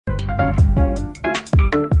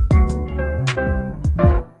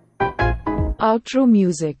Outro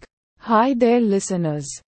music. Hi there, listeners.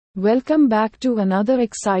 Welcome back to another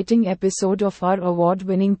exciting episode of our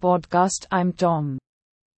award-winning podcast. I'm Tom.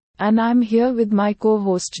 And I'm here with my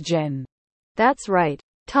co-host Jen. That's right,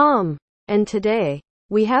 Tom. And today,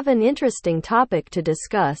 we have an interesting topic to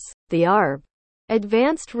discuss, the ARB,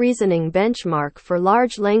 Advanced Reasoning Benchmark for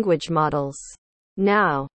Large Language Models.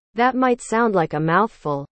 Now, that might sound like a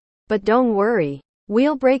mouthful, but don't worry.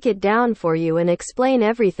 We'll break it down for you and explain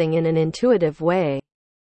everything in an intuitive way.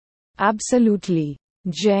 Absolutely,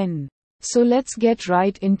 Jen. So let's get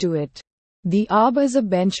right into it. The ARB is a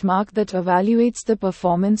benchmark that evaluates the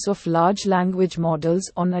performance of large language models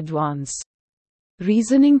on advanced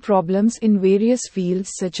reasoning problems in various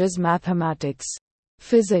fields such as mathematics,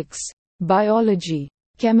 physics, biology,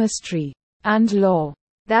 chemistry, and law.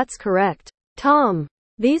 That's correct, Tom.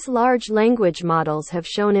 These large language models have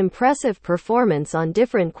shown impressive performance on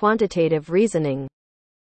different quantitative reasoning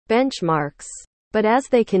benchmarks. But as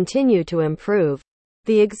they continue to improve,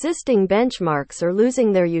 the existing benchmarks are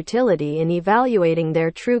losing their utility in evaluating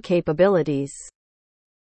their true capabilities.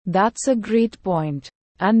 That's a great point.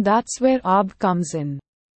 And that's where ARB comes in.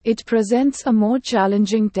 It presents a more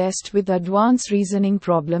challenging test with advanced reasoning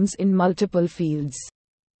problems in multiple fields.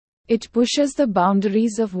 It pushes the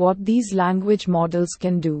boundaries of what these language models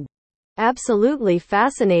can do. Absolutely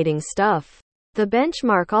fascinating stuff. The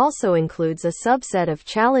benchmark also includes a subset of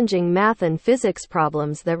challenging math and physics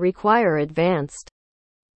problems that require advanced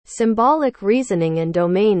symbolic reasoning and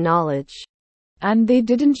domain knowledge. And they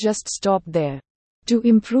didn't just stop there. To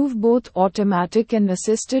improve both automatic and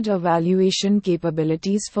assisted evaluation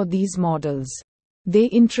capabilities for these models, they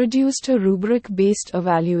introduced a rubric-based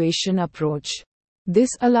evaluation approach.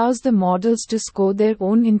 This allows the models to score their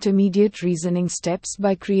own intermediate reasoning steps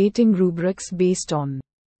by creating rubrics based on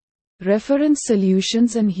reference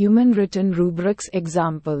solutions and human-written rubrics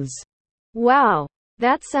examples. Wow,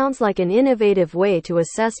 that sounds like an innovative way to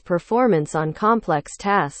assess performance on complex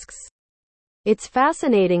tasks. It's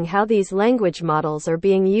fascinating how these language models are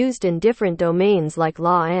being used in different domains like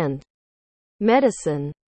law and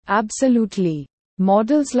medicine. Absolutely.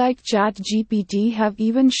 Models like ChatGPT have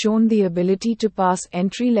even shown the ability to pass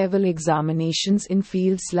entry-level examinations in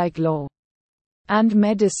fields like law and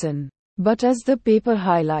medicine. But as the paper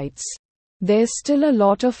highlights, there's still a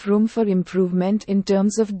lot of room for improvement in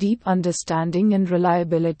terms of deep understanding and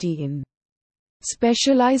reliability in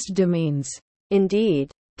specialized domains.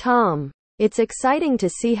 Indeed, Tom. It's exciting to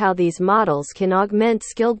see how these models can augment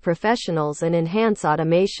skilled professionals and enhance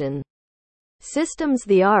automation systems.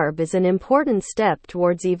 The ARB is an important step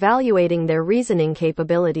towards evaluating their reasoning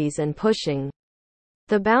capabilities and pushing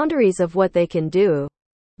the boundaries of what they can do.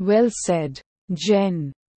 Well said,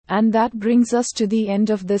 Jen. And that brings us to the end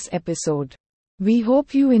of this episode. We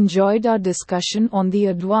hope you enjoyed our discussion on the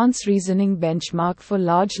Advanced Reasoning Benchmark for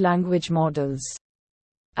Large Language Models.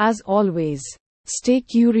 As always, stay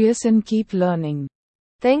curious and keep learning.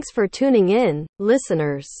 Thanks for tuning in,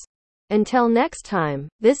 listeners. Until next time,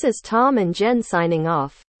 this is Tom and Jen signing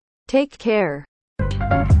off. Take care.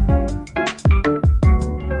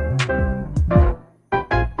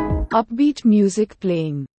 Upbeat music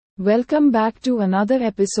playing. Welcome back to another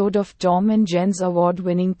episode of Tom and Jen's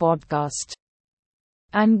award-winning podcast.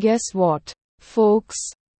 And guess what, folks?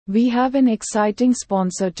 We have an exciting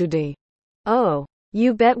sponsor today. Oh,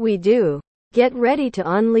 you bet we do. Get ready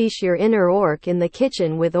to unleash your inner orc in the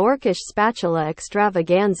kitchen with Orcish Spatula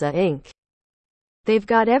Extravaganza Inc. They've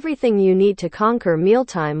got everything you need to conquer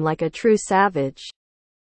mealtime like a true savage.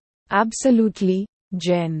 Absolutely,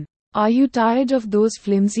 Jen. Are you tired of those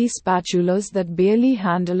flimsy spatulas that barely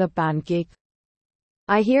handle a pancake?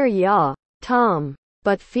 I hear ya, Tom.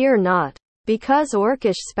 But fear not, because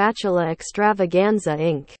Orcish Spatula Extravaganza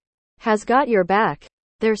Inc. has got your back.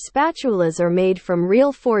 Their spatulas are made from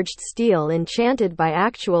real forged steel enchanted by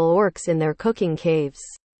actual orcs in their cooking caves.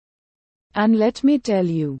 And let me tell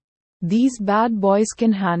you, these bad boys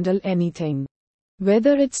can handle anything.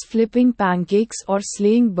 Whether it's flipping pancakes or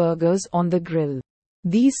slaying burgers on the grill,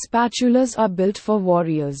 these spatulas are built for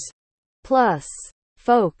warriors. Plus,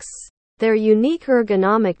 folks, their unique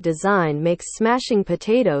ergonomic design makes smashing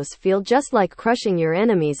potatoes feel just like crushing your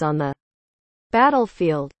enemies on the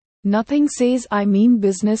battlefield. Nothing says I mean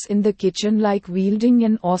business in the kitchen like wielding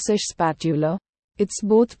an Orcish spatula. It's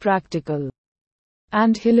both practical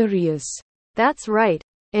and hilarious. That's right.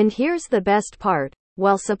 And here's the best part.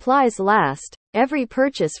 While supplies last, every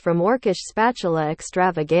purchase from Orcish Spatula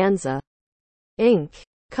Extravaganza Inc.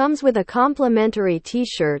 comes with a complimentary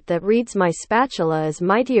t-shirt that reads "My spatula is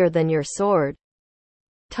mightier than your sword."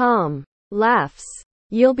 Tom laughs.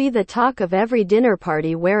 You'll be the talk of every dinner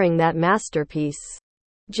party wearing that masterpiece.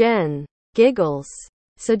 Jen. Giggles.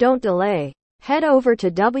 So don't delay. Head over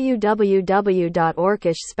to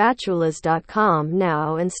www.orkishspatulas.com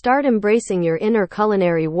now and start embracing your inner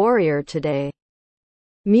culinary warrior today.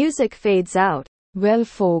 Music fades out. Well,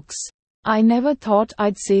 folks, I never thought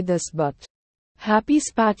I'd say this, but happy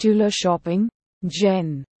spatula shopping,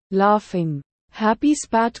 Jen. Laughing. Happy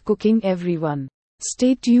spat cooking, everyone.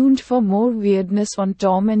 Stay tuned for more weirdness on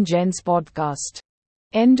Tom and Jen's podcast.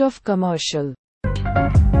 End of commercial.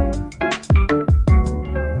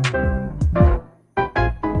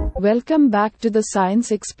 Welcome back to the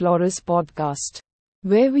Science Explorers podcast,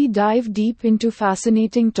 where we dive deep into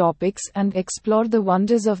fascinating topics and explore the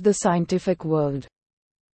wonders of the scientific world.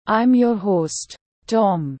 I'm your host,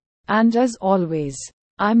 Tom, and as always,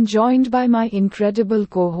 I'm joined by my incredible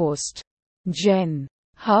co-host, Jen.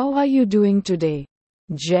 How are you doing today,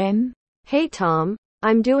 Jen? Hey Tom,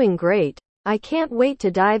 I'm doing great. I can't wait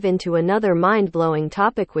to dive into another mind-blowing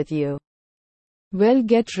topic with you. Well,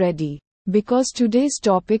 get ready, because today's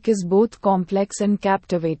topic is both complex and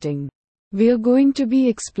captivating. We're going to be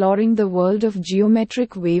exploring the world of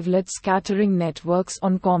geometric wavelet scattering networks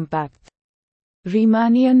on compact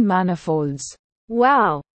Riemannian manifolds.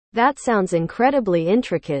 Wow, that sounds incredibly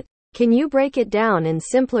intricate. Can you break it down in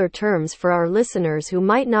simpler terms for our listeners who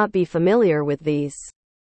might not be familiar with these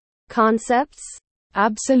concepts?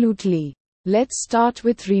 Absolutely. Let's start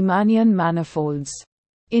with Riemannian manifolds.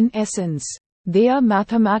 In essence, they are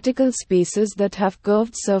mathematical spaces that have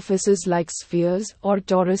curved surfaces like spheres or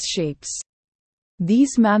torus shapes.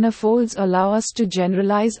 These manifolds allow us to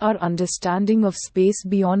generalize our understanding of space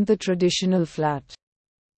beyond the traditional flat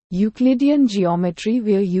Euclidean geometry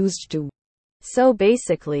we're used to. So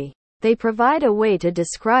basically, they provide a way to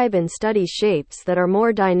describe and study shapes that are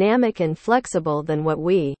more dynamic and flexible than what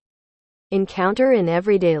we encounter in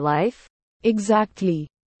everyday life? Exactly.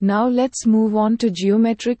 Now let's move on to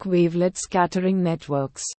geometric wavelet scattering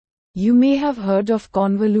networks. You may have heard of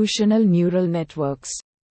convolutional neural networks,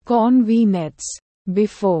 ConvNets,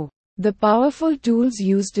 before. The powerful tools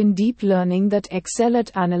used in deep learning that excel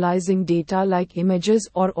at analyzing data like images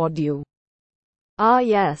or audio. Ah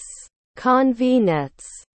yes, ConvNets.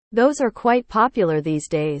 Those are quite popular these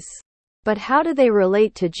days. But how do they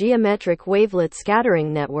relate to geometric wavelet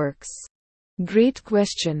scattering networks? Great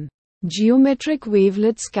question. Geometric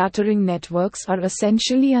wavelet scattering networks are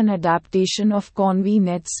essentially an adaptation of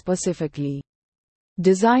ConvNets, specifically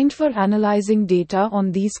designed for analyzing data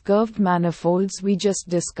on these curved manifolds we just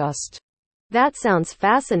discussed. That sounds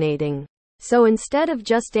fascinating. So instead of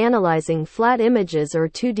just analyzing flat images or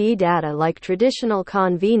 2D data like traditional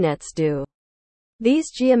ConvNets do,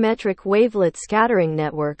 these geometric wavelet scattering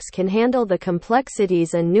networks can handle the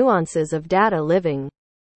complexities and nuances of data living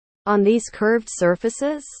on these curved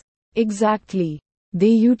surfaces? Exactly. They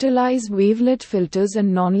utilize wavelet filters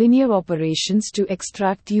and nonlinear operations to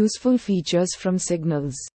extract useful features from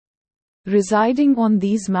signals residing on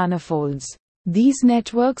these manifolds. These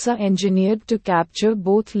networks are engineered to capture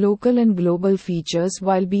both local and global features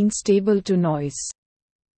while being stable to noise,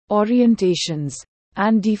 orientations,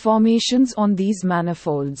 and deformations on these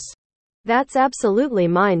manifolds. That's absolutely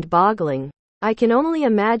mind-boggling. I can only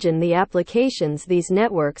imagine the applications these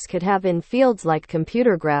networks could have in fields like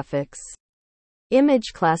computer graphics,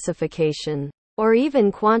 image classification, or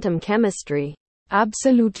even quantum chemistry.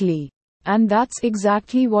 Absolutely. And that's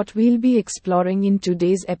exactly what we'll be exploring in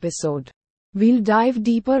today's episode. We'll dive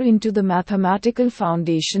deeper into the mathematical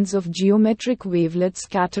foundations of geometric wavelet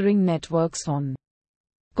scattering networks on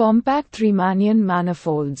compact Riemannian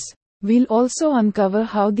manifolds. We'll also uncover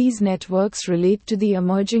how these networks relate to the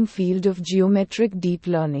emerging field of geometric deep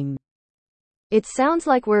learning. It sounds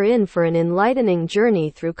like we're in for an enlightening journey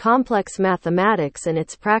through complex mathematics and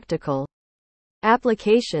its practical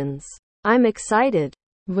applications. I'm excited.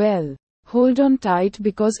 Well, hold on tight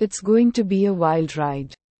because it's going to be a wild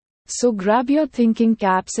ride. So grab your thinking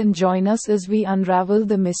caps and join us as we unravel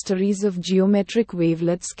the mysteries of geometric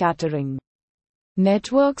wavelet scattering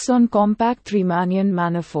networks on compact Riemannian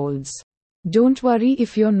manifolds. Don't worry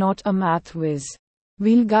if you're not a math whiz.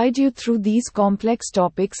 We'll guide you through these complex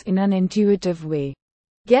topics in an intuitive way.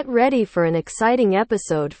 Get ready for an exciting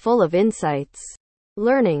episode full of insights,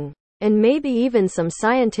 learning, and maybe even some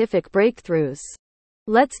scientific breakthroughs.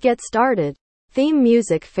 Let's get started. Theme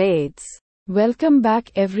music fades. Welcome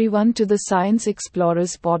back everyone to the Science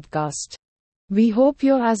Explorers podcast. We hope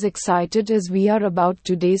you're as excited as we are about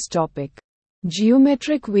today's topic.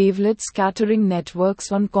 Geometric wavelet scattering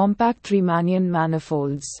networks on compact Riemannian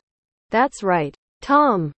manifolds. That's right,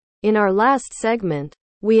 Tom. In our last segment,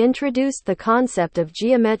 we introduced the concept of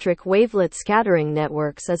geometric wavelet scattering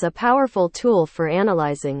networks as a powerful tool for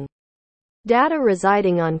analyzing data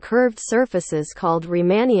residing on curved surfaces called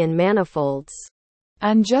Riemannian manifolds.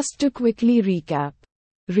 And just to quickly recap,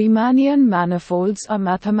 Riemannian manifolds are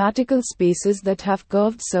mathematical spaces that have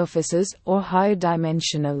curved surfaces or higher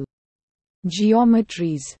dimensional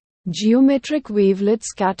geometries. Geometric wavelet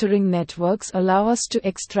scattering networks allow us to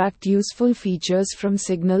extract useful features from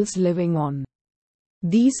signals living on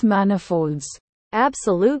these manifolds.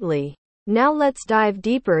 Absolutely. Now let's dive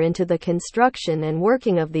deeper into the construction and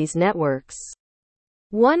working of these networks.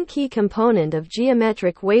 One key component of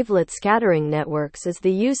geometric wavelet scattering networks is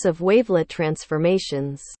the use of wavelet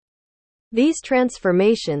transformations. These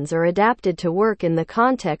transformations are adapted to work in the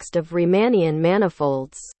context of Riemannian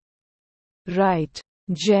manifolds. Right,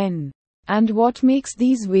 Jen. And what makes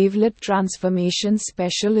these wavelet transformations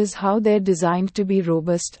special is how they're designed to be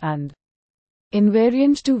robust and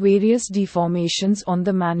invariant to various deformations on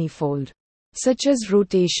the manifold, such as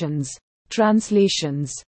rotations,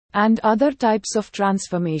 translations, and other types of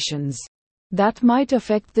transformations that might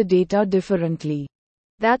affect the data differently.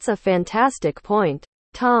 That's a fantastic point,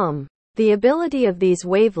 Tom. The ability of these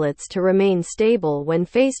wavelets to remain stable when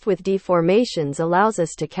faced with deformations allows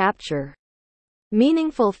us to capture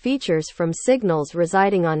meaningful features from signals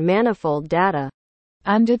residing on manifold data.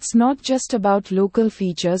 And it's not just about local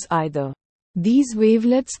features either. These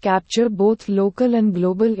wavelets capture both local and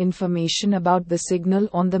global information about the signal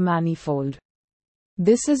on the manifold.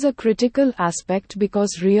 This is a critical aspect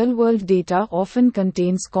because real-world data often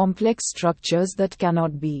contains complex structures that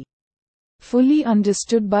cannot be fully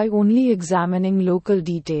understood by only examining local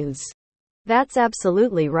details. That's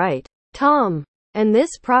absolutely right, Tom. And this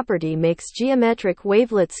property makes geometric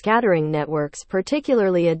wavelet scattering networks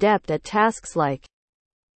particularly adept at tasks like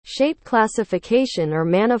shape classification or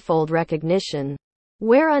manifold recognition,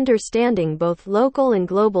 where understanding both local and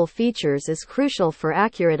global features is crucial for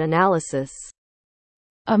accurate analysis.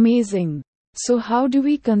 Amazing. So how do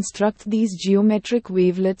we construct these geometric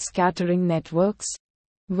wavelet scattering networks?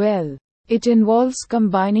 Well, it involves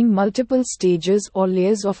combining multiple stages or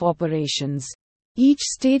layers of operations. Each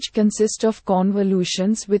stage consists of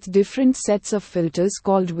convolutions with different sets of filters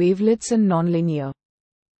called wavelets and nonlinear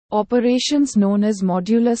operations known as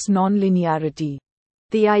modulus nonlinearity.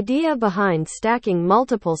 The idea behind stacking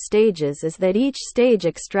multiple stages is that each stage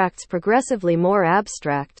extracts progressively more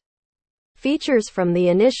abstract features from the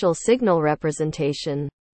initial signal representation.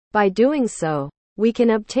 By doing so, we can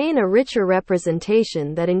obtain a richer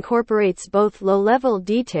representation that incorporates both low-level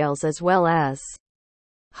details as well as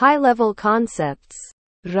high-level concepts.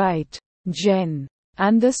 Right, Jen.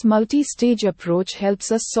 And this multi-stage approach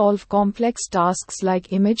helps us solve complex tasks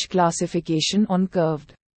like image classification on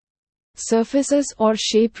curved surfaces or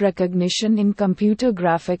shape recognition in computer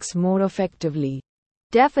graphics more effectively.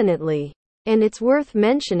 Definitely. And it's worth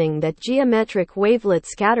mentioning that geometric wavelet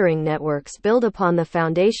scattering networks build upon the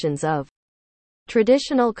foundations of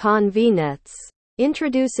traditional conv-nets,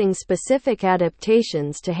 introducing specific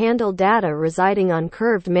adaptations to handle data residing on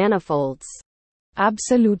curved manifolds.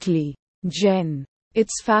 Absolutely, Jen.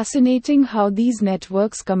 It's fascinating how these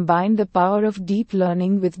networks combine the power of deep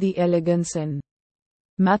learning with the elegance and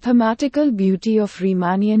mathematical beauty of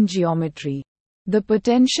Riemannian geometry. The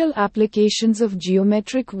potential applications of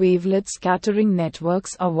geometric wavelet scattering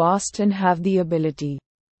networks are vast and have the ability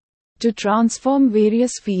to transform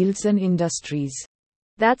various fields and industries.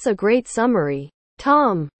 That's a great summary,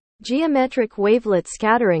 Tom. Geometric wavelet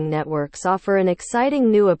scattering networks offer an exciting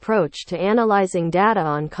new approach to analyzing data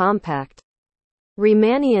on compact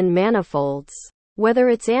Riemannian manifolds. Whether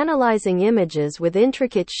it's analyzing images with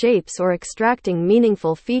intricate shapes or extracting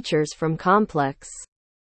meaningful features from complex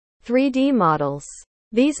 3D models,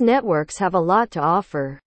 these networks have a lot to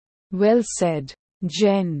offer. Well said,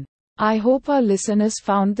 Jen. I hope our listeners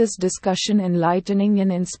found this discussion enlightening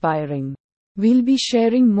and inspiring. We'll be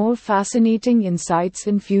sharing more fascinating insights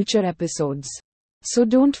in future episodes, so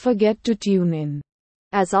don't forget to tune in.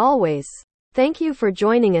 As always, thank you for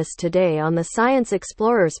joining us today on the Science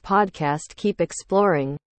Explorers podcast. Keep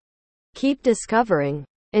exploring, keep discovering,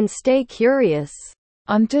 and stay curious.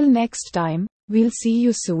 Until next time, we'll see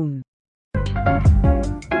you soon.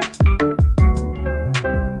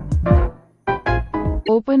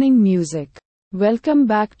 Opening music. Welcome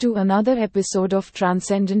back to another episode of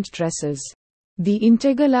Transcendent Tresses, the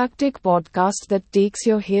intergalactic podcast that takes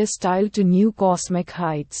your hairstyle to new cosmic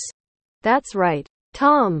heights. That's right,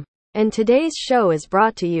 Tom. And today's show is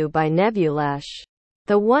brought to you by Nebulash,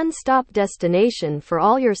 the one-stop destination for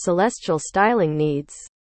all your celestial styling needs.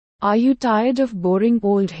 Are you tired of boring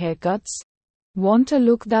old haircuts? Want a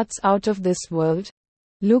look that's out of this world?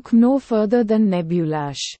 Look no further than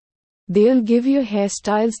Nebulash. They'll give you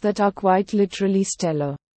hairstyles that are quite literally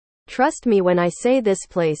stellar. Trust me when I say this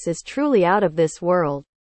place is truly out of this world.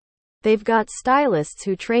 They've got stylists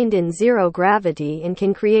who trained in zero gravity and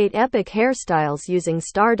can create epic hairstyles using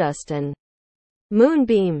stardust and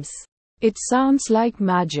moonbeams. It sounds like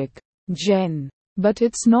magic, Jen. But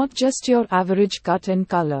it's not just your average cut and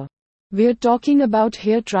color. We're talking about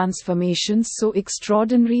hair transformations so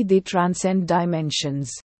extraordinary they transcend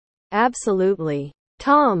dimensions. Absolutely.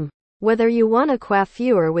 Tom, whether you want a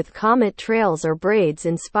coiffure with comet trails or braids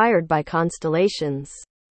inspired by constellations,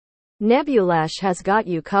 Nebulash has got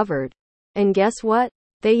you covered. And guess what?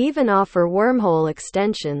 They even offer wormhole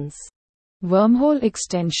extensions. Wormhole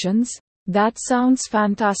extensions? That sounds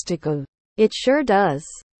fantastical. It sure does.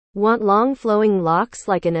 Want long flowing locks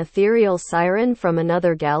like an ethereal siren from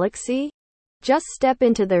another galaxy? Just step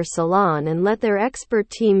into their salon and let their expert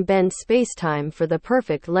team bend spacetime for the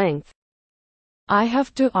perfect length. I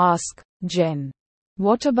have to ask, Jen.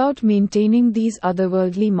 What about maintaining these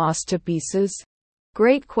otherworldly masterpieces?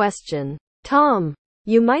 Great question. Tom,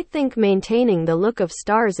 you might think maintaining the look of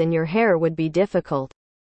stars in your hair would be difficult.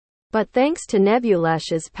 But thanks to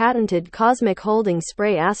Nebulash's patented cosmic holding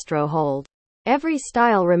spray Astro Hold, every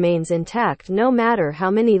style remains intact no matter how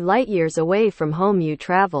many light years away from home you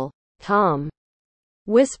travel. Tom.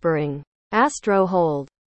 Whispering. Astro Hold.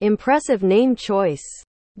 Impressive name choice.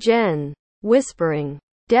 Jen. Whispering.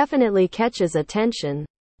 Definitely catches attention.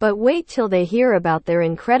 But wait till they hear about their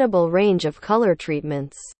incredible range of color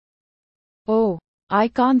treatments. Oh, I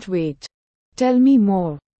can't wait. Tell me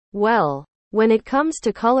more. Well, when it comes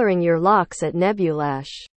to coloring your locks at Nebulash,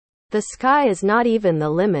 the sky is not even the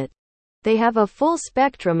limit. They have a full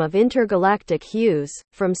spectrum of intergalactic hues,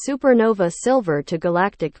 from supernova silver to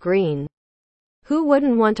galactic green. Who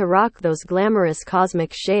wouldn't want to rock those glamorous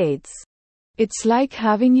cosmic shades? It's like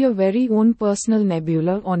having your very own personal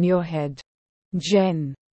nebula on your head.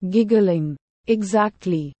 Jen. Giggling.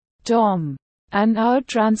 Exactly. Tom. And our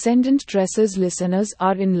Transcendent Dresses listeners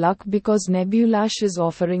are in luck because Nebulash is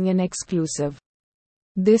offering an exclusive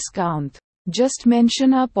discount. Just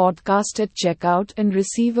mention our podcast at checkout and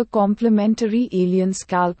receive a complimentary alien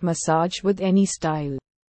scalp massage with any style.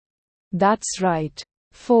 That's right,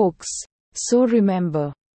 folks. So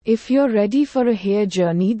remember, if you're ready for a hair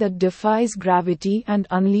journey that defies gravity and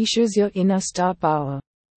unleashes your inner star power,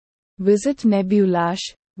 visit Nebulash,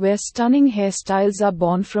 where stunning hairstyles are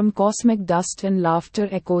born from cosmic dust and laughter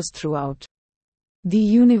echoes throughout the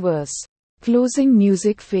universe. Closing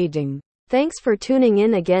music fading. Thanks for tuning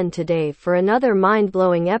in again today for another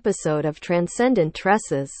mind-blowing episode of Transcendent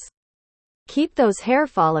Tresses. Keep those hair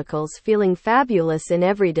follicles feeling fabulous in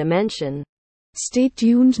every dimension. Stay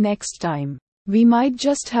tuned next time. We might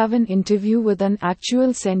just have an interview with an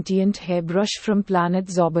actual sentient hairbrush from planet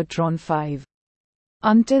Zobatron 5.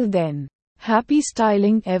 Until then, happy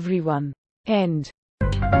styling everyone. End.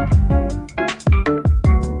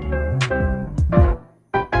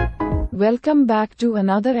 Welcome back to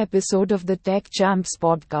another episode of the Tech Champs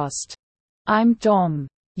podcast. I'm Tom,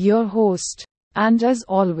 your host, and as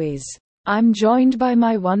always, I'm joined by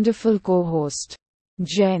my wonderful co-host,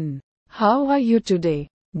 Jen. How are you today,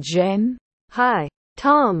 Jen? Hi,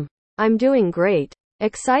 Tom. I'm doing great.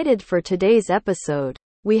 Excited for today's episode.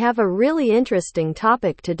 We have a really interesting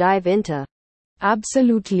topic to dive into.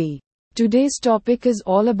 Absolutely. Today's topic is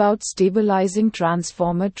all about stabilizing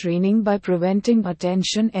transformer training by preventing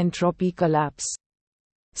attention entropy collapse.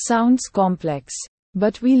 Sounds complex,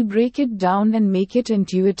 but we'll break it down and make it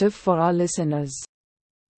intuitive for our listeners.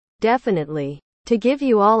 Definitely. To give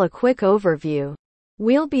you all a quick overview,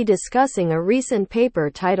 we'll be discussing a recent paper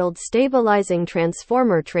titled Stabilizing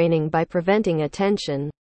Transformer Training by Preventing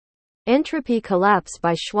Attention Entropy Collapse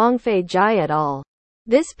by Shuangfei Jai et al.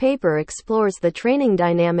 This paper explores the training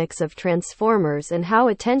dynamics of transformers and how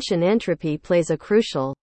attention entropy plays a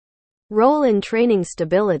crucial role in training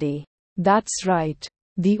stability. That's right.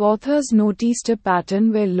 The authors noticed a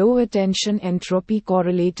pattern where low attention entropy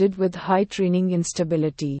correlated with high training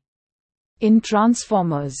instability. In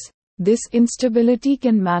transformers, this instability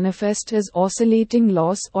can manifest as oscillating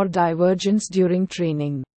loss or divergence during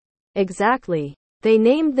training. Exactly. They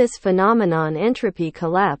named this phenomenon entropy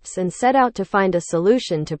collapse and set out to find a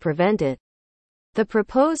solution to prevent it. The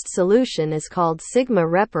proposed solution is called sigma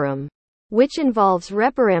reparam, which involves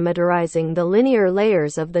reparameterizing the linear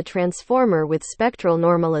layers of the transformer with spectral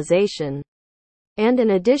normalization and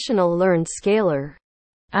an additional learned scalar.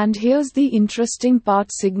 And here's the interesting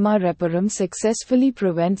part: sigma reparam successfully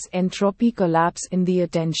prevents entropy collapse in the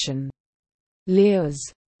attention layers,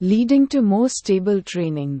 leading to more stable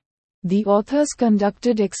training. The authors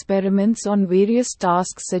conducted experiments on various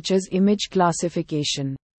tasks such as image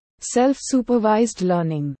classification, self-supervised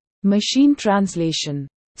learning, machine translation,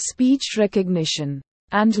 speech recognition,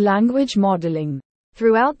 and language modeling.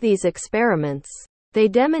 Throughout these experiments, they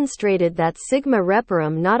demonstrated that sigma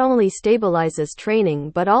reparum not only stabilizes training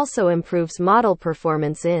but also improves model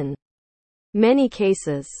performance in many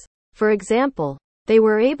cases. For example, they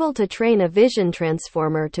were able to train a vision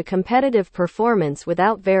transformer to competitive performance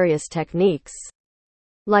without various techniques,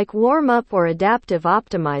 like warm-up or adaptive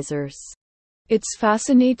optimizers. It's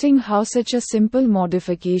fascinating how such a simple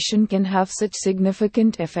modification can have such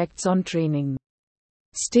significant effects on training,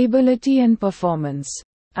 stability and performance.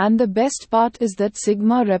 And the best part is that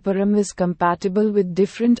sigma reparum is compatible with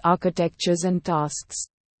different architectures and tasks.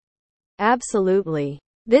 Absolutely.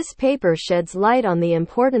 This paper sheds light on the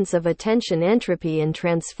importance of attention entropy in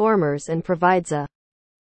transformers and provides a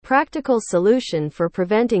practical solution for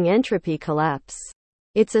preventing entropy collapse.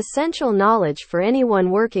 It's essential knowledge for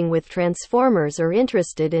anyone working with transformers or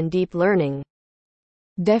interested in deep learning.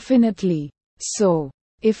 Definitely. So,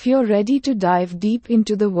 if you're ready to dive deep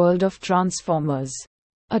into the world of transformers,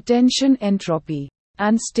 attention entropy,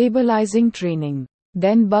 and stabilizing training,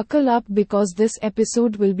 then buckle up because this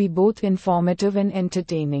episode will be both informative and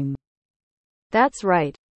entertaining. That's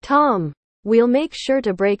right, Tom. We'll make sure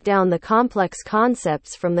to break down the complex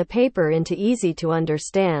concepts from the paper into easy to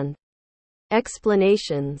understand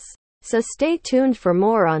explanations. So stay tuned for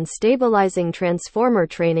more on stabilizing transformer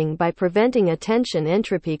training by preventing attention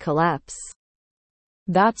entropy collapse.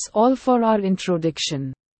 That's all for our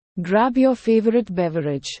introduction. Grab your favorite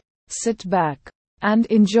beverage, sit back, and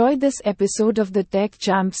enjoy this episode of the Tech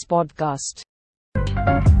Champs podcast.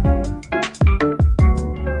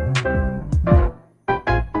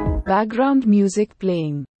 Background music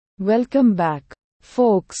playing. Welcome back,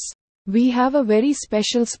 folks. We have a very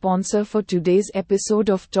special sponsor for today's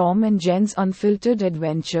episode of Tom and Jen's Unfiltered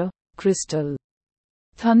Adventure, Crystal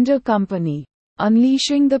Thunder Company,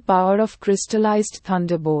 unleashing the power of crystallized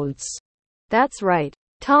thunderbolts. That's right,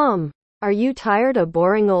 Tom. Are you tired of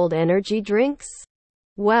boring old energy drinks?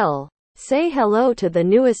 Well, say hello to the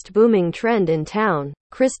newest booming trend in town,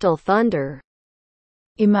 Crystal Thunder.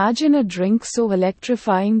 Imagine a drink so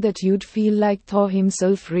electrifying that you'd feel like Thor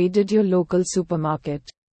himself raided your local supermarket.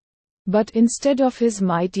 But instead of his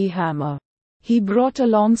mighty hammer, he brought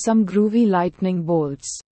along some groovy lightning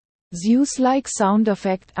bolts. Zeus-like sound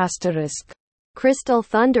effect asterisk. Crystal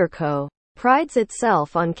Thunder Co. prides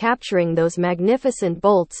itself on capturing those magnificent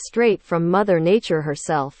bolts straight from Mother Nature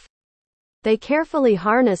herself. They carefully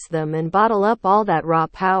harness them and bottle up all that raw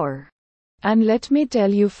power. And let me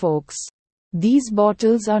tell you folks, these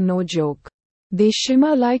bottles are no joke. They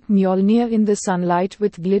shimmer like Mjolnir in the sunlight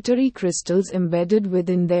with glittery crystals embedded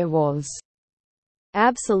within their walls.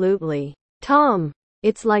 Absolutely, Tom.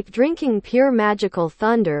 It's like drinking pure magical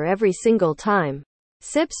thunder every single time.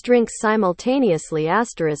 Sips drinks simultaneously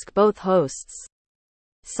asterisk both hosts.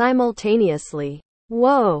 Simultaneously.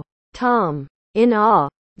 Whoa, Tom. In awe.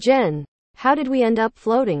 Jen. How did we end up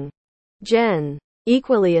floating? Jen.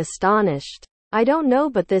 Equally astonished. I don't know,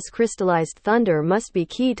 but this crystallized thunder must be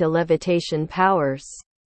key to levitation powers.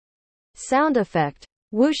 Sound effect.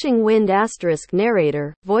 Whooshing wind asterisk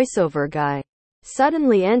narrator, voiceover guy.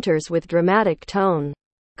 Suddenly enters with dramatic tone.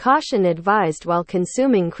 Caution advised while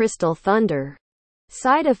consuming crystal thunder.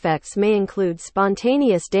 Side effects may include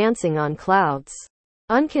spontaneous dancing on clouds,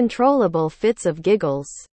 uncontrollable fits of giggles,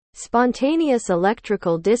 spontaneous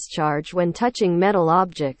electrical discharge when touching metal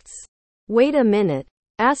objects. Wait a minute.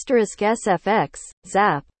 Asterisk SFX,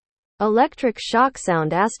 zap. Electric shock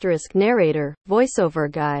sound asterisk narrator,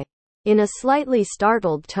 voiceover guy. In a slightly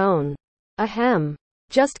startled tone. Ahem.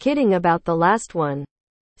 Just kidding about the last one.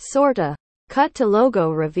 Sorta. Cut to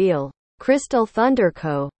logo reveal. Crystal Thunder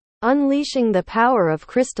Co. Unleashing the power of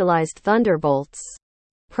crystallized thunderbolts.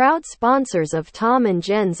 Proud sponsors of Tom and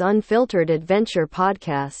Jen's Unfiltered Adventure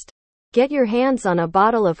podcast. Get your hands on a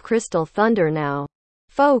bottle of Crystal Thunder now,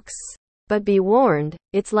 folks. But be warned,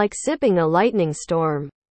 it's like sipping a lightning storm.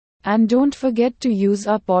 And don't forget to use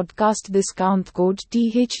our podcast discount code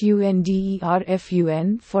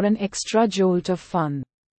THUNDERFUN for an extra jolt of fun.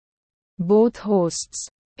 Both hosts,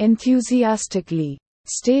 enthusiastically,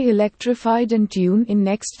 stay electrified and tune in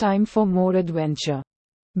next time for more adventure.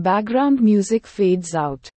 Background music fades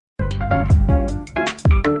out.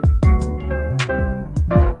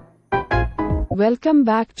 Welcome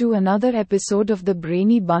back to another episode of the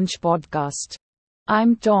Brainy Bunch podcast.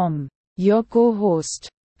 I'm Tom, your co-host,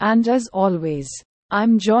 and as always,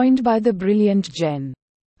 I'm joined by the brilliant Jen.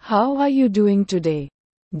 How are you doing today,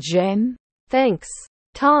 Jen? Thanks,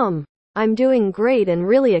 Tom. I'm doing great and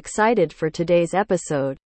really excited for today's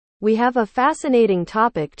episode. We have a fascinating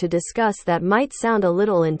topic to discuss that might sound a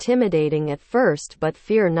little intimidating at first, but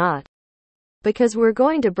fear not, because we're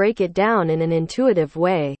going to break it down in an intuitive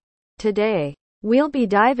way. Today, we'll be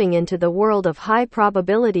diving into the world of high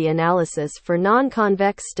probability analysis for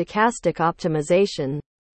non-convex stochastic optimization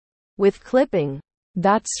with clipping.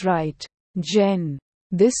 That's right, Jen.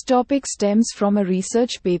 This topic stems from a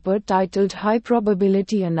research paper titled High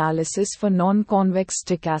Probability Analysis for Non-Convex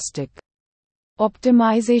Stochastic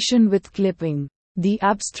Optimization with Clipping. The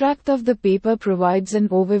abstract of the paper provides an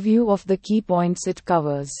overview of the key points it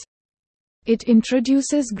covers. It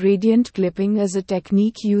introduces gradient clipping as a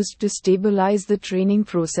technique used to stabilize the training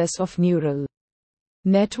process of neural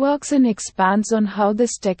networks and expands on how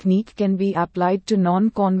this technique can be applied to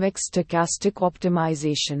non-convex stochastic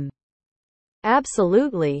optimization.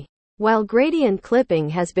 Absolutely. While gradient clipping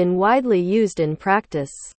has been widely used in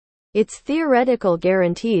practice, its theoretical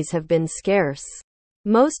guarantees have been scarce.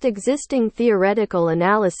 Most existing theoretical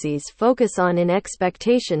analyses focus on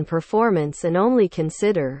in-expectation performance and only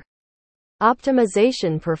consider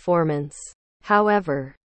optimization performance.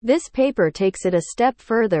 However, this paper takes it a step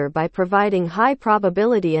further by providing high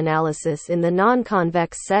probability analysis in the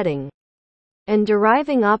non-convex setting and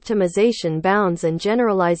deriving optimization bounds and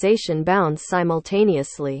generalization bounds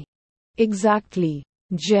simultaneously. Exactly,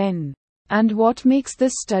 Jen. And what makes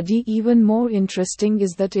this study even more interesting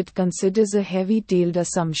is that it considers a heavy-tailed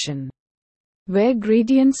assumption, where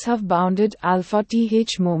gradients have bounded alpha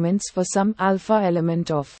th moments for some alpha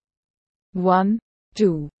element of 1,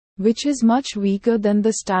 2, which is much weaker than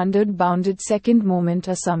the standard bounded second moment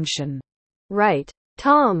assumption. Right,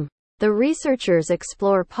 Tom. The researchers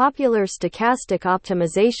explore popular stochastic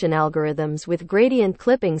optimization algorithms with gradient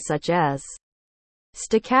clipping such as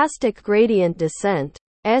stochastic gradient descent,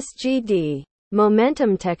 SGD,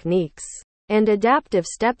 momentum techniques, and adaptive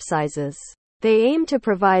step sizes. They aim to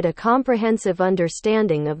provide a comprehensive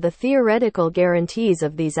understanding of the theoretical guarantees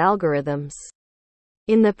of these algorithms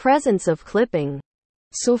in the presence of clipping.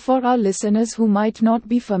 So for our listeners who might not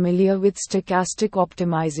be familiar with stochastic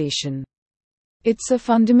optimization, it's a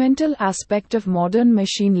fundamental aspect of modern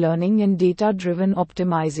machine learning and data-driven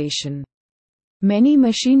optimization. Many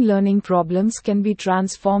machine learning problems can be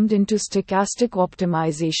transformed into stochastic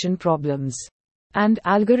optimization problems, and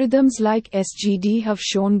algorithms like SGD have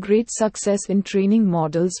shown great success in training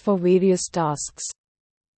models for various tasks.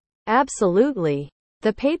 Absolutely.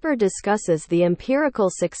 The paper discusses the empirical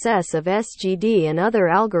success of SGD and other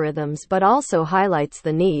algorithms but also highlights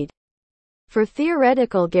the need for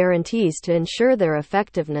theoretical guarantees to ensure their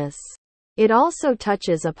effectiveness. It also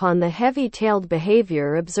touches upon the heavy-tailed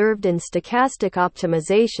behavior observed in stochastic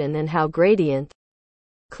optimization and how gradient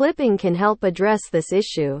clipping can help address this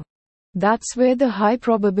issue. That's where the high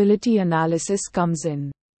probability analysis comes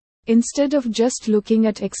in. Instead of just looking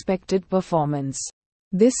at expected performance,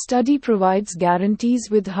 this study provides guarantees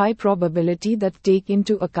with high probability that take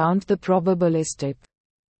into account the probabilistic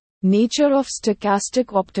nature of stochastic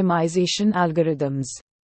optimization algorithms.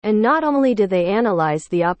 And not only do they analyze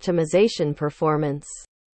the optimization performance,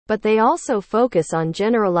 but they also focus on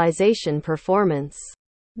generalization performance.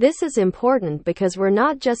 This is important because we're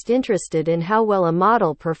not just interested in how well a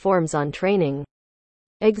model performs on training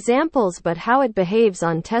examples but how it behaves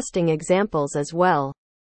on testing examples as well.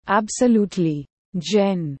 Absolutely,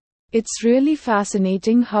 Jen. It's really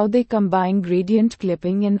fascinating how they combine gradient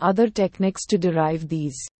clipping and other techniques to derive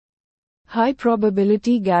these high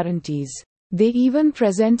probability guarantees. They even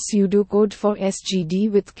present pseudocode for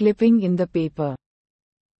SGD with clipping in the paper.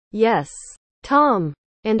 Yes, Tom.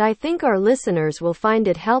 And I think our listeners will find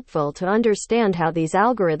it helpful to understand how these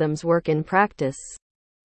algorithms work in practice.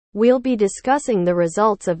 We'll be discussing the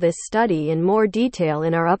results of this study in more detail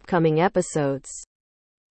in our upcoming episodes.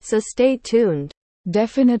 So stay tuned.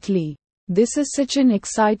 Definitely. This is such an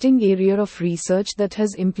exciting area of research that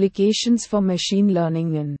has implications for machine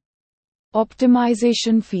learning and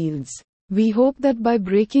optimization fields. We hope that by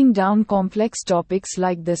breaking down complex topics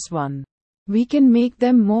like this one, we can make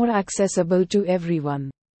them more accessible to everyone.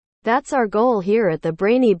 That's our goal here at the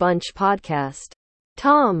Brainy Bunch podcast.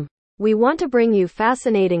 Tom, we want to bring you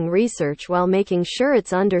fascinating research while making sure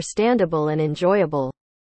it's understandable and enjoyable.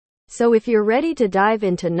 So if you're ready to dive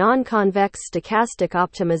into non-convex stochastic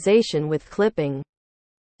optimization with clipping,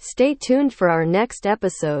 stay tuned for our next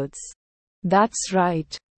episodes. That's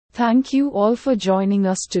right. Thank you all for joining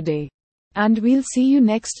us today. And we'll see you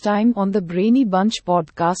next time on the Brainy Bunch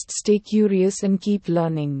podcast. Stay curious and keep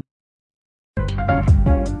learning.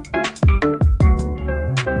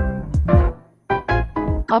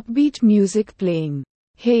 Upbeat music playing.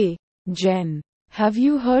 Hey, Jen. Have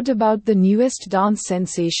you heard about the newest dance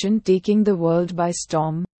sensation taking the world by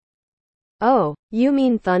storm? Oh, you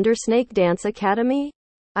mean Thundersnake Dance Academy?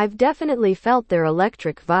 I've definitely felt their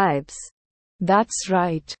electric vibes. That's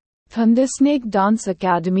right. Thundersnake Dance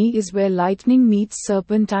Academy is where lightning meets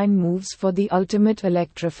serpentine moves for the ultimate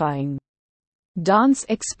electrifying dance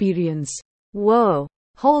experience. Whoa,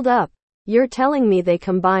 hold up. You're telling me they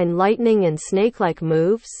combine lightning and snake-like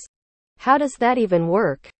moves? How does that even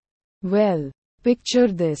work? Well, picture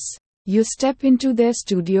this. You step into their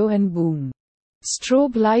studio and boom.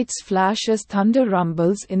 Strobe lights flash as thunder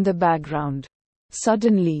rumbles in the background.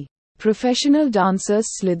 Suddenly, professional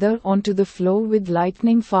dancers slither onto the floor with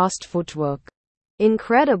lightning-fast footwork.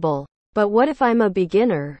 Incredible. But what if I'm a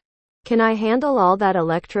beginner? Can I handle all that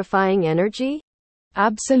electrifying energy?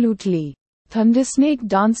 Absolutely. Thundersnake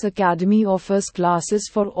Dance Academy offers classes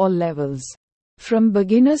for all levels. From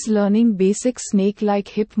beginners learning basic snake-like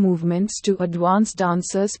hip movements to advanced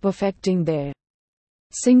dancers perfecting their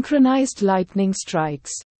synchronized lightning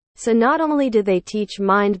strikes. So not only do they teach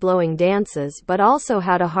mind-blowing dances but also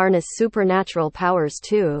how to harness supernatural powers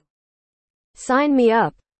too. Sign me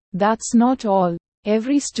up. That's not all.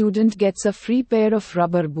 Every student gets a free pair of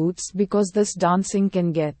rubber boots because this dancing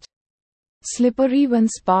can get slippery when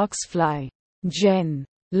sparks fly. Jen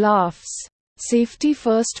laughs. Safety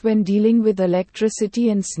first when dealing with electricity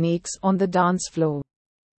and snakes on the dance floor.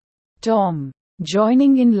 Tom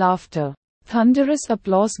joining in laughter. Thunderous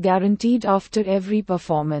applause guaranteed after every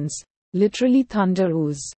performance. Literally thunder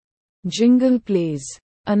ooze. Jingle plays.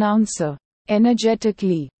 Announcer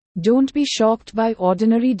energetically. Don't be shocked by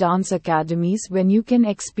ordinary dance academies when you can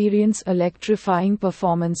experience electrifying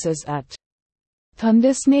performances at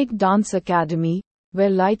Thundersnake Dance Academy,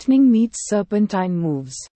 where lightning meets serpentine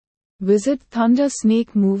moves. Visit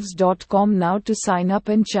thundersnakemoves.com now to sign up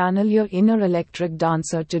and channel your inner electric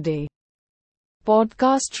dancer today.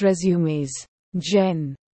 Podcast resumes.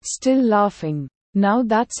 Jen still laughing. Now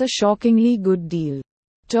that's a shockingly good deal.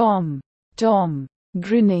 Tom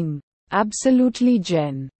grinning. Absolutely,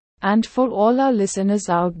 Jen. And for all our listeners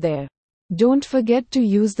out there, don't forget to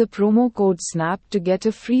use the promo code SNAP to get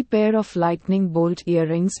a free pair of lightning bolt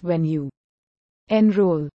earrings when you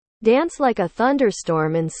enroll. Dance like a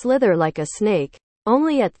thunderstorm and slither like a snake,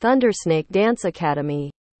 only at Thundersnake Dance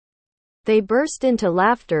Academy. They burst into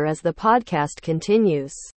laughter as the podcast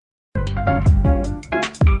continues.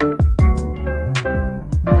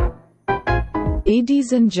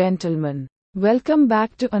 Ladies and gentlemen, welcome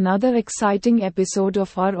back to another exciting episode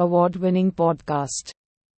of our award-winning podcast.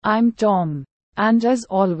 I'm Tom, and as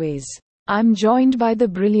always, I'm joined by the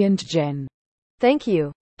brilliant Jen. Thank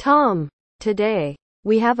you, Tom. Today,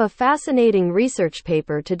 we have a fascinating research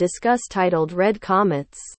paper to discuss titled Red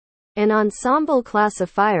Comets, an ensemble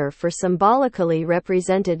classifier for symbolically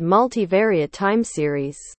represented multivariate time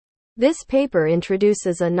series. This paper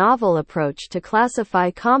introduces a novel approach to classify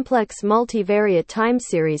complex multivariate time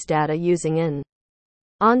series data using an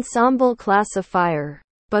ensemble classifier.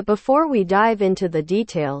 But before we dive into the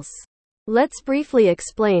details, let's briefly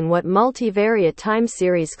explain what multivariate time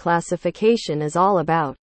series classification is all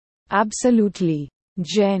about. Absolutely,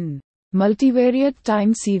 Jen. Multivariate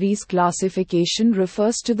time series classification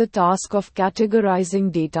refers to the task of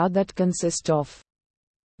categorizing data that consist of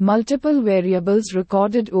multiple variables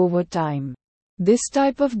recorded over time. This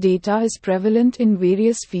type of data is prevalent in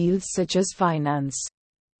various fields such as finance,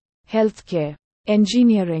 healthcare,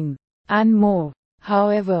 engineering, and more.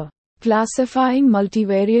 However, classifying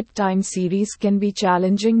multivariate time series can be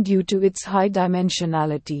challenging due to its high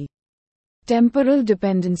dimensionality, temporal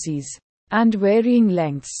dependencies, and varying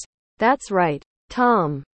lengths. That's right,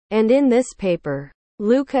 Tom. And in this paper,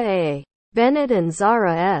 Luca A. Bennett and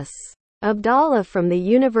Zara S. Abdallah from the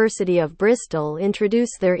University of Bristol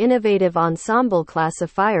introduce their innovative ensemble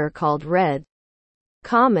classifier called Red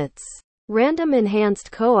Comets, Random Enhanced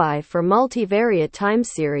COI for multivariate time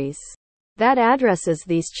series, that addresses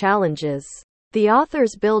these challenges. The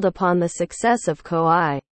authors build upon the success of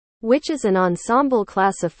COI, which is an ensemble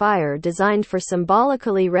classifier designed for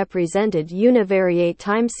symbolically represented univariate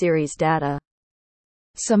time series data.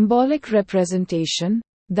 Symbolic representation?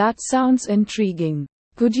 That sounds intriguing.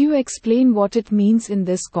 Could you explain what it means in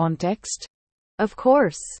this context? Of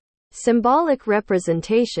course. Symbolic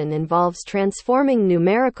representation involves transforming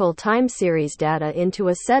numerical time series data into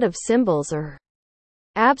a set of symbols or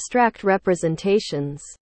abstract representations.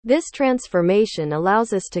 This transformation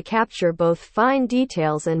allows us to capture both fine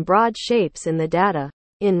details and broad shapes in the data.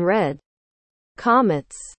 In Red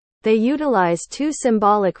Comets, they utilize two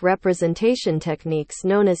symbolic representation techniques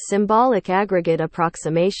known as symbolic aggregate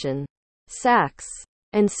approximation, SAX,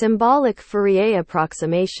 and symbolic Fourier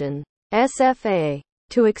approximation, SFA.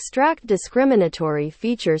 To extract discriminatory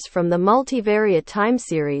features from the multivariate time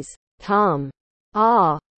series, TOM.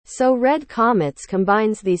 So Red Comets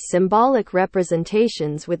combines these symbolic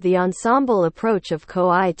representations with the ensemble approach of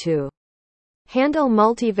COI to handle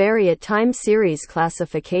multivariate time series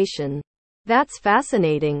classification. That's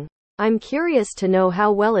fascinating. I'm curious to know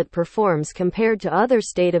how well it performs compared to other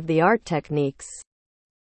state-of-the-art techniques.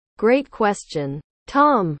 Great question,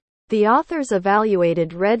 Tom. The authors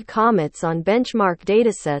evaluated Red Comets on benchmark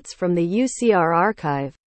datasets from the UCR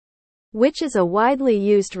archive, which is a widely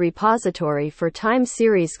used repository for time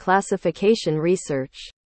series classification research.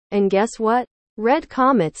 And guess what? Red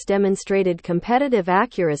Comets demonstrated competitive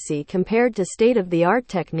accuracy compared to state-of-the-art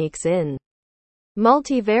techniques in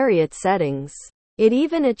multivariate settings. It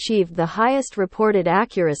even achieved the highest reported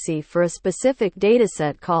accuracy for a specific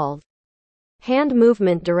dataset called hand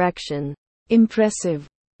movement direction. Impressive.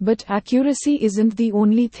 But accuracy isn't the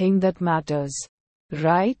only thing that matters,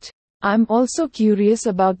 right? I'm also curious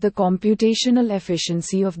about the computational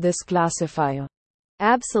efficiency of this classifier.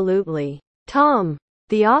 Absolutely, Tom.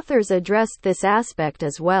 The authors addressed this aspect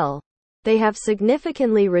as well. They have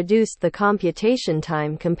significantly reduced the computation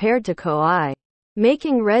time compared to COI,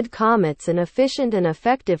 making Red Comets an efficient and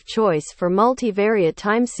effective choice for multivariate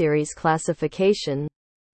time series classification.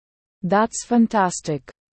 That's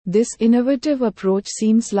fantastic. This innovative approach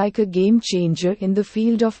seems like a game changer in the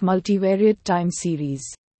field of multivariate time series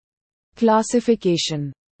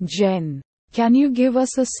classification. Jen, can you give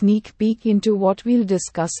us a sneak peek into what we'll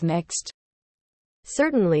discuss next?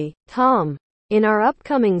 Certainly, Tom. In our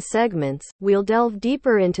upcoming segments, we'll delve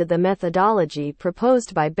deeper into the methodology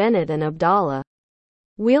proposed by Bennett and Abdallah.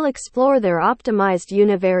 We'll explore their optimized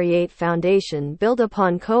univariate foundation built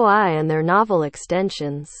upon COI and their novel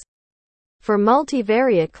extensions. For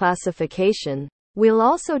multivariate classification, we'll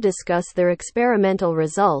also discuss their experimental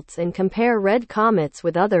results and compare Red Comets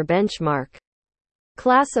with other benchmark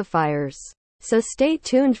classifiers. So stay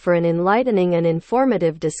tuned for an enlightening and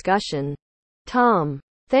informative discussion. Tom.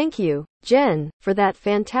 Thank you, Jen, for that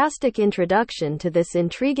fantastic introduction to this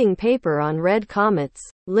intriguing paper on Red Comets.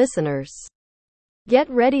 Listeners, get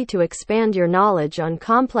ready to expand your knowledge on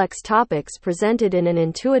complex topics presented in an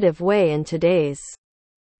intuitive way in today's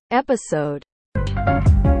episode.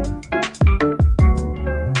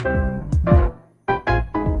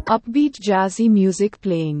 Upbeat jazzy music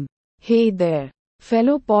playing. Hey there,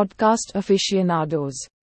 fellow podcast aficionados.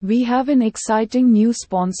 We have an exciting new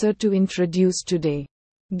sponsor to introduce today.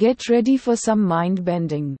 Get ready for some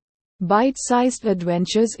mind-bending, bite-sized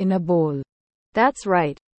adventures in a bowl. That's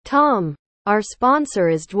right, Tom. Our sponsor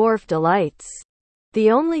is Dwarf Delights, the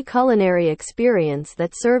only culinary experience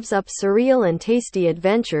that serves up surreal and tasty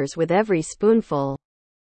adventures with every spoonful.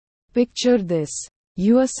 Picture this.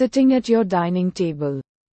 You are sitting at your dining table,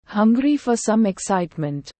 hungry for some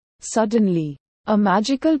excitement. Suddenly, a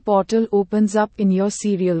magical portal opens up in your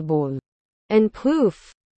cereal bowl. And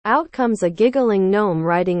poof! Out comes a giggling gnome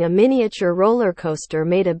riding a miniature roller coaster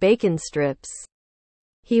made of bacon strips.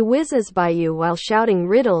 He whizzes by you while shouting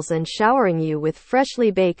riddles and showering you with freshly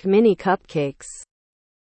baked mini cupcakes.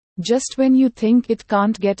 Just when you think it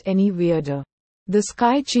can't get any weirder, the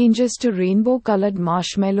sky changes to rainbow-colored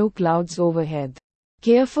marshmallow clouds overhead.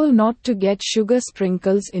 Careful not to get sugar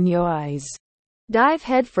sprinkles in your eyes. Dive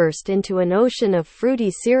headfirst into an ocean of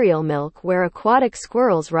fruity cereal milk where aquatic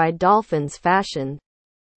squirrels ride dolphins fashioned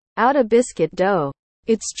out of biscuit dough.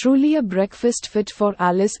 It's truly a breakfast fit for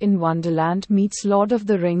Alice in Wonderland meets Lord of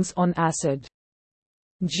the Rings on acid.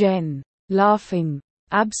 Jen, laughing.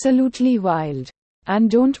 Absolutely wild.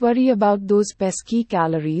 And don't worry about those pesky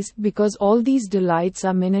calories because all these delights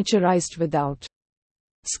are miniaturized without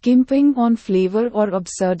skimping on flavor or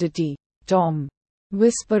absurdity. Tom.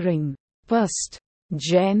 Whispering. Pust.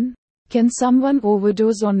 Jen, can someone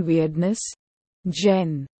overdose on weirdness?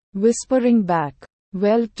 Jen. Whispering back.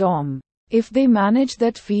 Well, Tom. If they manage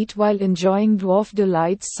that feat while enjoying Dwarf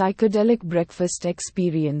Delight's psychedelic breakfast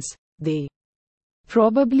experience, they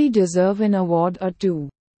probably deserve an award or two.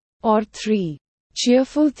 Or three.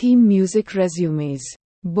 Cheerful theme music resumes.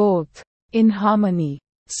 Both. In harmony.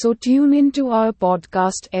 So tune into our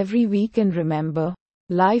podcast every week and remember,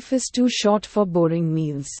 life is too short for boring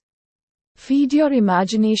meals. Feed your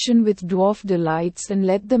imagination with Dwarf Delights and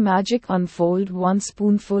let the magic unfold one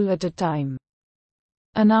spoonful at a time.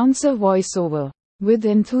 Announcer voiceover. With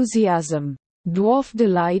enthusiasm. Dwarf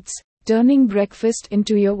Delights, turning breakfast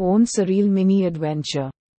into your own surreal mini adventure.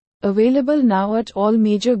 Available now at all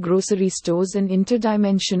major grocery stores and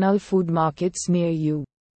interdimensional food markets near you.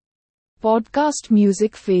 Podcast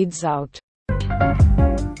music fades out.